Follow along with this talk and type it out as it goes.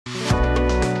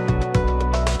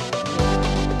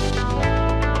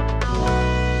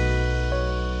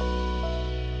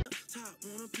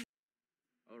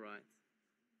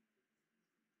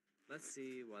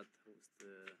see what host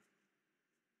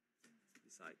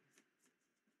decide.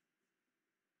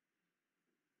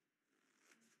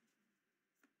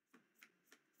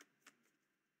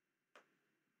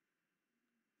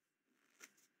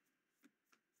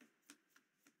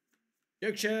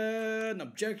 Objection,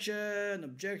 objection,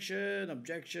 objection,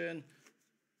 objection.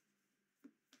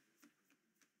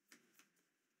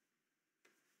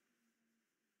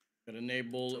 Gotta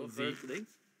enable the... Today?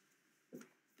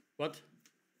 What?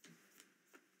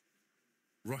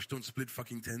 Rush don't split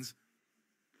fucking tens.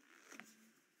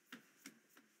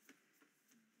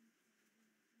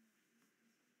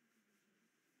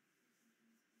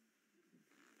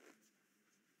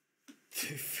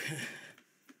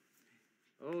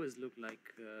 Always look like,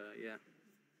 yeah.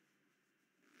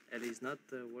 Ellie's not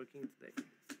working today.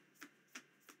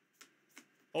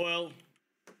 Oh well.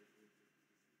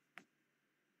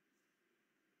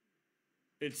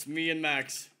 It's me and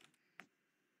Max.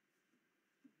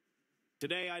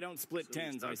 Today I don't split So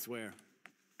tens, I swear.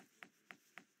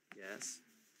 Yes.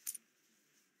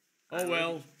 Oh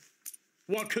well.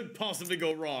 What could possibly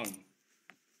go wrong?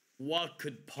 What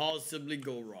could possibly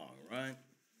go wrong, right?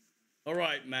 All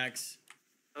right, Max.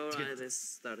 Alright, let's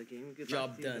start the game. Good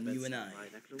Job luck to done, the you and bets. I.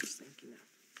 Right, close. Thank you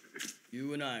now.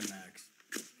 You and I, Max.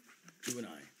 You and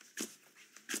I.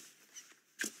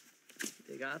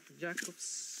 They got the Jack of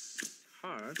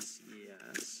Hearts,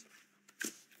 yes.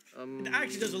 It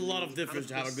actually does a lot of difference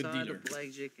to have a good dealer. A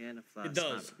blackjack and a flash. It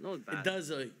does. Not bad. It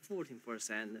does.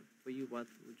 14%. For you, what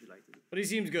would you like to do? But he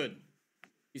seems good.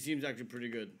 He seems actually pretty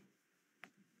good.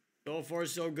 So far,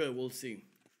 so good. We'll see.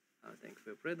 Thank you for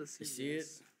your prediction. You see it?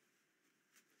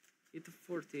 Hit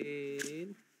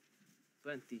 14.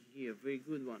 20 here. Very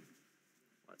good one.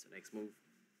 What's the next move?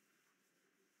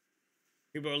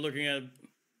 People are looking at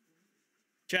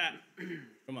chat.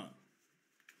 Come on.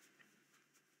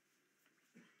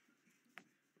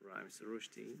 Right, Mr.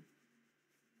 Roshtein.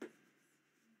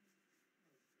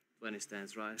 20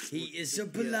 stands right. He is so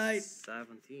polite.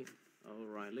 17.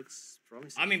 Alright, looks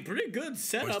promising. I mean, pretty good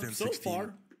setup so 16.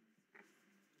 far.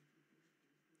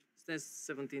 Stands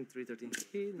 17, 3, 13.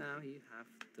 He now he have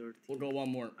 13. We'll go one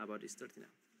more. How about this 30 now?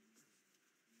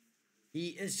 He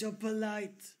is so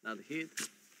polite. Now the hit.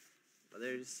 But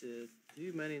there's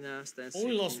too many now. Stands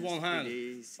Only 16, lost one hand.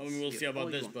 days. I mean, we'll see about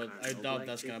Only this, one but card. I No doubt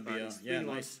that's blackjack, gonna be but it's yeah, 3-1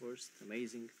 nice. First,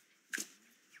 amazing.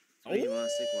 Oh! 3-1,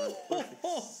 second one. Perfect.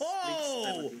 Oh!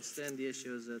 17 stand. The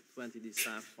issues at 20 this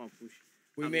time. One push.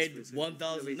 We made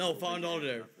 1,000. No, $500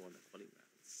 there.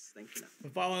 Thank you now.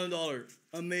 $500.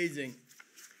 Amazing.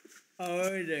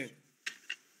 Amazing.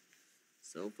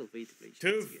 So feel free to play.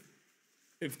 Tooth.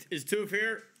 Is Tooth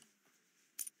here?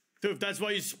 Tooth, that's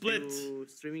why you split. You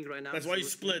streaming right now. That's why you so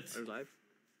split. are you live?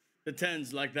 The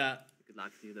tens like that. Good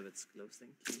luck to you, that it's close.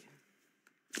 Thank you.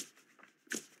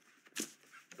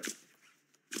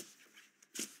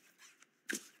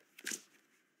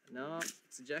 No,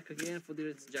 it's a jack again. For the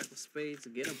it's a jack of spades.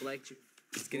 Again, a blackjack.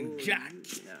 It's getting jack.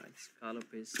 Yeah, it's call up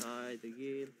his side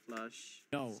again. Flush.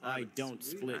 No, I Silence. don't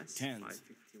Really split nice. tens.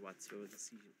 550. What's your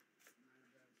decision?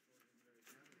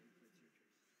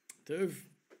 Tooth.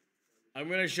 I'm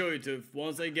gonna show you, Tooth.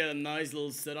 Once I get a nice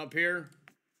little setup here,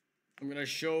 I'm gonna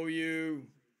show you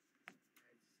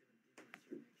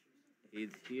Hit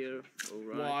here.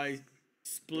 Alright. why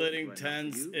splitting Right now for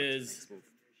tens you, what's is the next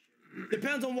move?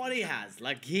 depends on what he has.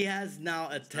 Like he has now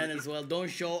a 10 as well. Don't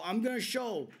show. I'm gonna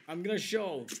show. I'm gonna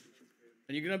show.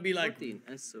 And you're gonna be like 14,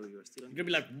 and so you're still on. you're gonna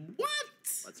be like, what?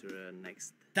 What's your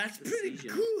next? That's pretty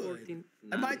decision? good. 14,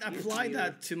 I might nine, apply here.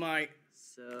 that to my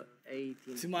So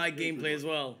 18. gameplay Very good as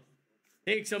one. well.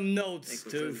 Take some notes, Thank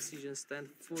you for the Tooth. decision. Stand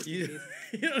 14. You,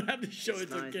 you don't have to show It's it.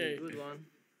 19, Okay. Good one.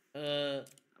 Uh,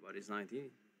 How about his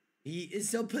 19? he is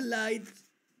so polite.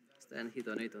 Stand hit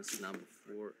on 8 on number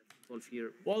 4. 12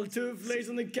 here. While Tooth lays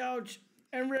on the couch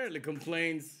and rarely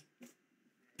complains.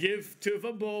 Give Tooth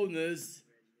a bonus.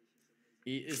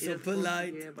 He is so Here, 40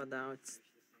 polite. here, but now it's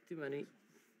too many.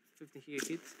 15 here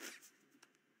hit.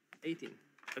 18.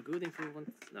 A good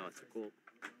improvement. No, it's a call.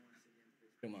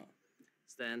 Come on.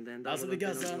 Stand and That's double what we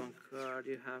got, on son. one card.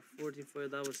 You have 14 for a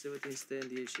double, 17 stand.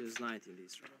 The issue is 19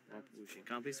 this round. One pushing.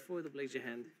 Completes for the blackjack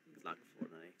hand. Good luck for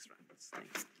the next round.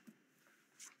 Thanks.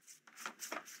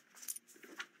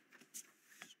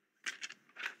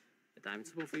 The time is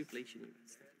for inflation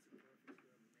units.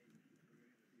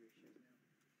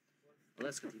 Well,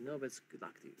 let's continue. No bets. Good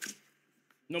luck to you.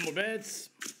 No more bets.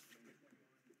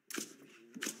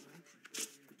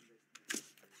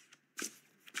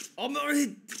 I'm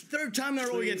already third time in a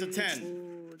row he gets a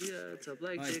 10. Yeah, it's a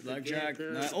blackjack. Nice blackjack.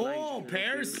 again, Nice. blackjack, Oh,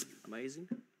 pairs. Amazing.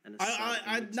 And a I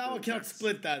seven, now I still cannot pairs.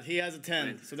 split that. He has a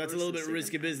 10, so that's a little bit First and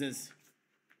risky second. business.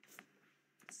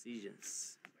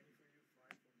 decisions.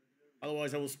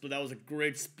 Otherwise, I will split. That was a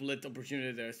great split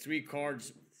opportunity there. 3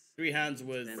 cards, 3 hands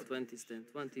with. Stand 20, stand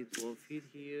 20, 12 hit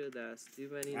here. That's too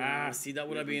many. See, that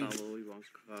would have been. Double, one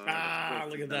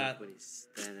card, Look at that. 20,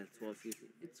 stand and 12 hit.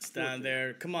 It's Stand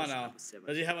there. Come on now.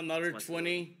 Does he have another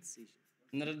 20?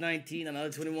 Another 19, another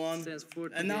 21?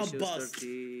 And now bust.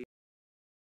 30.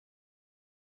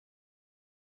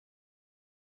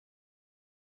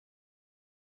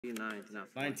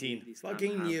 19.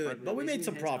 Fucking knew it. But we made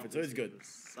some profit, so it's good.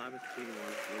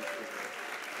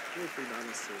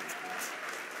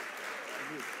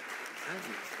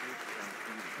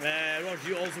 Roger,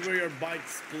 you also wear your bike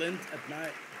splint at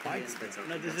night. Bike splint?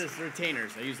 No, this is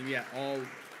retainers. I use them, all.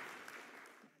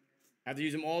 I have to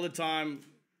use them all the time,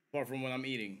 apart from when I'm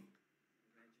eating.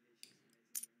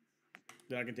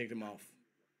 Then I can take them off.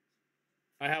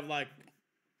 I have like.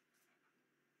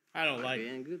 I don't like.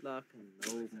 And good luck and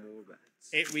no more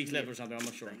bets. 8 weeks left or something, I'm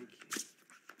not sure.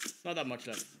 Not that much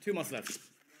left. 2 months left.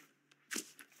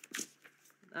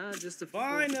 Just a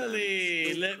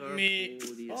finally, let me.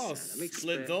 Oh,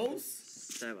 split those.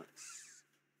 7.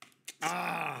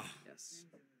 Yes.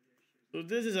 So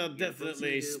this is a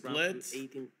definitely split.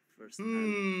 18 first.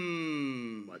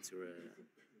 What's your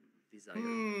desire?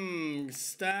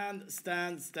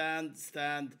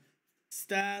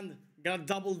 Stand. Gotta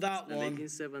double that one.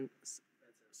 17.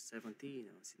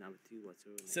 See number 2. What's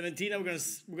your 17.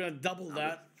 We're gonna double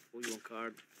that. 41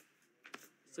 card.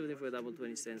 70 for a double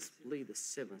 20 cents. Play the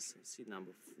 7th. See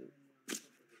number 4.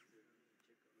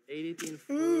 18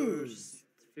 first.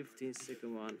 15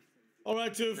 second one. All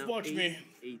right, Tooth, watch me.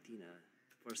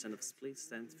 18% of split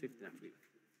stands 15 after you.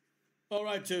 All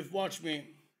right, Tooth, watch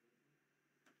me.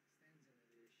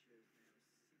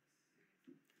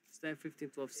 Stand 15,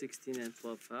 12, 16, and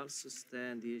 12 also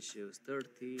stand the issues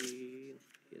 13.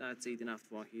 That's 18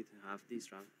 after 1 hit. Half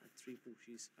this round at 3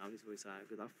 pushes. Round is voice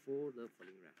good luck for the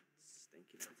following rounds.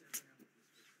 Thank you.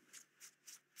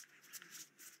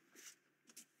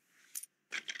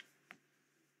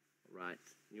 Alright,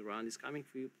 new round is coming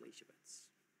for you. Place your bets.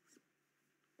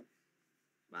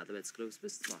 But the bets close.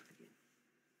 Best luck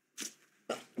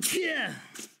again. Yeah!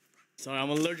 Sorry, I'm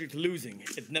allergic to losing.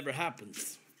 It never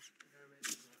happens.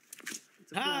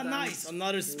 Nice!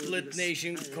 Another split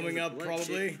nation coming up,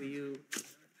 probably.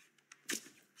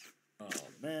 Oh,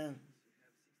 man.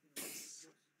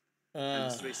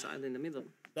 Straight side in the middle.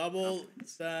 Double,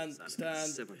 stand,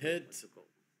 hit,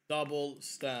 double,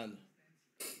 stand.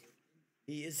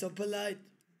 He is so polite.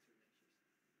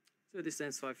 So this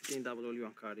stands 515, double only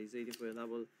 1 card. He's 80 for a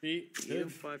double.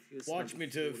 Watch me,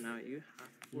 Tooth.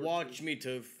 Watch me,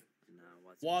 Tooth.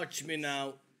 Watch me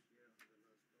now.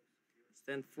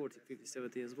 Stand 40, 50,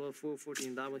 70 as well.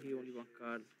 414 double. He only 1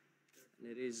 card. And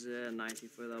it is 90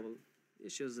 for a double.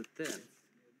 It shows a 10.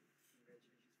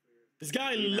 This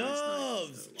guy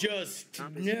loves just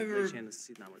never. Best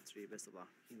of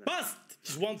luck. Bust!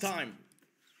 Just one time.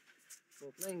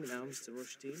 So playing now, Mr.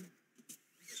 Roshtein.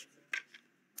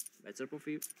 Better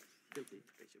profit.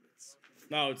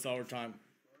 Now it's our time.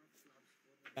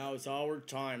 Now it's our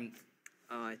time.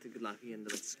 I took it lucky and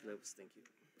the bets close. Thank you.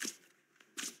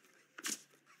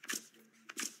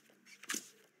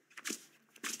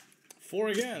 Four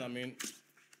again, I mean.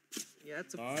 Yeah,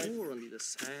 it's a 4 on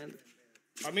this hand.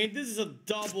 I mean, this is a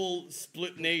double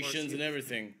split nations and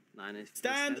everything.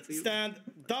 Stand,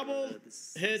 double,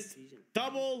 hit,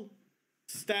 double,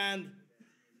 stand,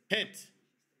 hit.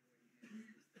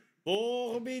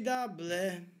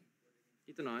 Formidable.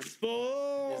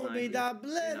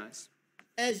 Formidable.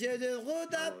 Et je de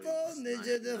route à fond, et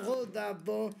je de route à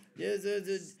fond.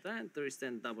 Stand 3,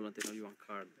 stand double until only 1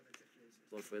 card.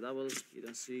 12 for a double, you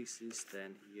don't see,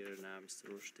 stand here now, Mr.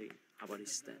 Roshtein. How about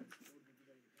his stand?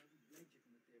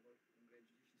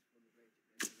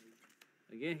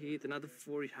 Again, he hit another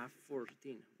 4, you have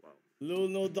 14. Wow. Lul,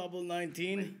 no double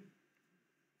 19.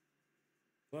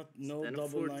 What? No stand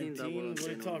double 14, 19? Double, what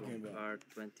are you talking about? Card,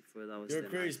 24, that was You're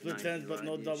crazy, split 10s, but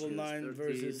no double 9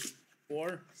 versus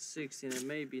 4. 16, and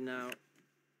maybe now.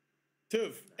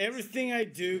 Tooth, everything I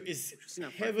do is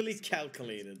heavily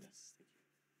calculated.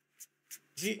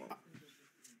 See,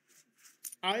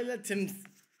 I let him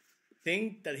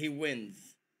think that he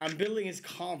wins. I'm building his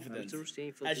confidence.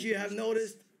 As you have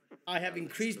noticed, I have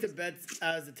increased the bets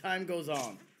as the time goes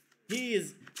on.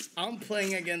 I'm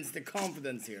playing against the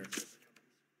confidence here.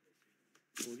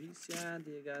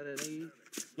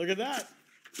 Look at that.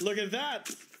 Look at that.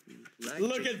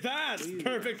 Look at that.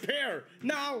 Perfect pair.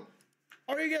 Now,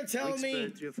 are you going to tell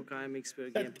me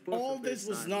that all this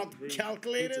was not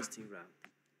calculated?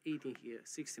 18 here,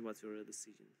 16, what's your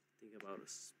decision? Think about a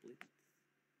split.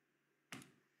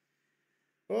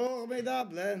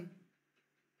 Formidable.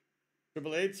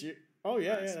 Triple H. Oh,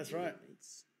 yeah, that's right.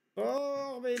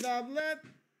 Formidable.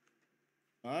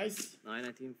 Nice.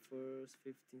 919 first,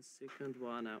 15 second,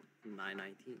 one out,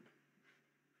 919.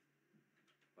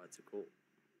 That's a call.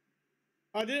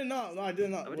 I didn't know. No, I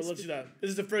didn't know. We'll let you that.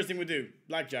 This is the first thing we do.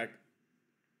 Blackjack.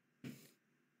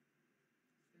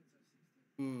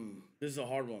 This is a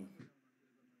hard one.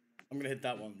 I'm gonna hit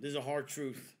that one. This is a hard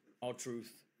truth. Hard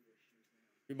truth.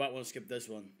 You might want to skip this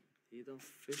one. Hit on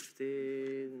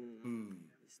 15.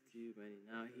 It's too many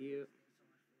now here.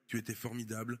 Tu étais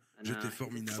formidable. J'étais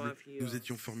formidable. Nous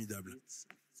étions formidables. It's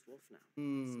 12 now.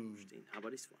 Roshtein, how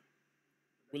about this one?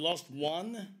 We lost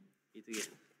one. Hit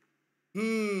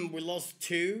again. We lost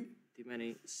two. Too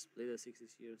many. Split the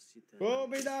 60s here.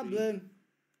 Formidable.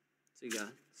 So you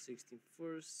got 16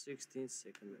 first, 16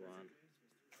 second one.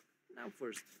 Now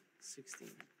first, 16.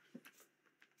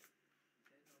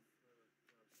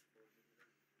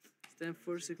 10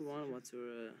 first, second one. What's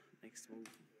your next move?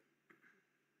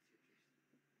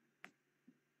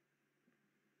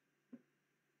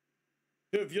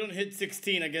 Dude, if you don't hit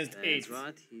 16 against 8,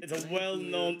 right. it's a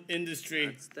well-known industry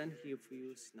That's 10 here for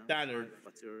you. Now standard.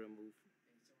 What's your move?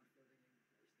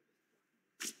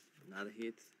 Another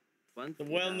hit. 20. The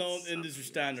well-known industry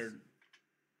standard.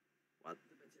 What?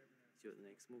 What's your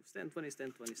next move? Stand 20,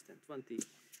 stand 20, stand 20.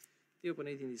 The open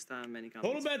 18 this time. Many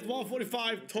Total bet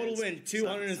 145. Total win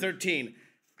 213.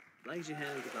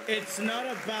 It's not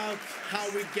about how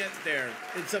we get there.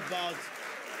 It's about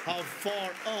how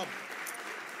far up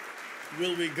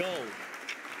will we go.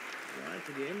 Right,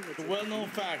 again, it's a well-known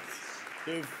fact,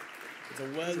 dude. It's a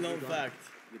well-known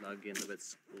fact.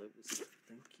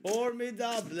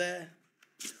 Formidable.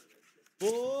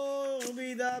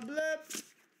 Formidable.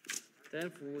 10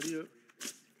 for you.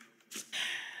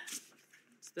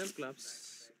 Step claps.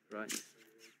 Right.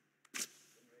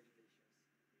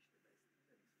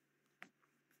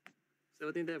 So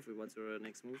I think that what's your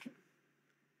next move?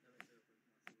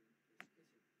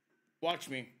 Watch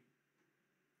me.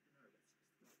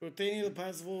 Rotating the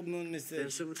possible moon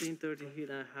message. 17, 30 here,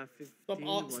 I have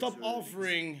 15. Stop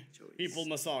offering people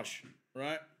massage,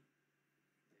 right?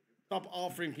 Stop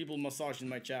offering people massage in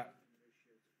my chat.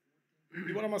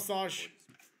 You want a massage?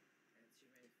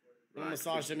 You want a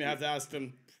massage them, you have to ask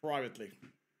them privately.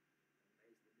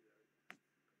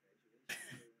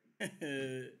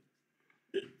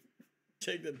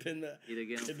 Check the pin that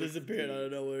it disappeared. I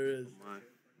don't know where it is.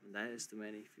 That is too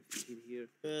many. 15 here.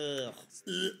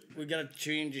 We gotta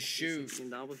change the shoe. 16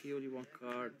 double here, only one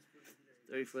card.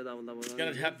 34 double.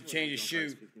 Gotta have to change the shoe.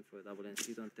 15 for double and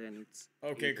sit on 10. It's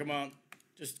okay, come on.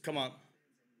 Just come on.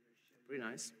 Pretty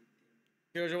nice.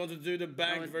 Here's I want to do the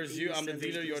bank versus you. I'm the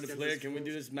dealer, you're the player. Can we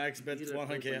do this max bet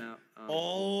 100k?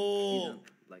 Oh!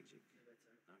 Blackjack.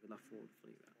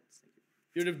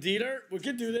 You're the dealer? We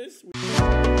can do this.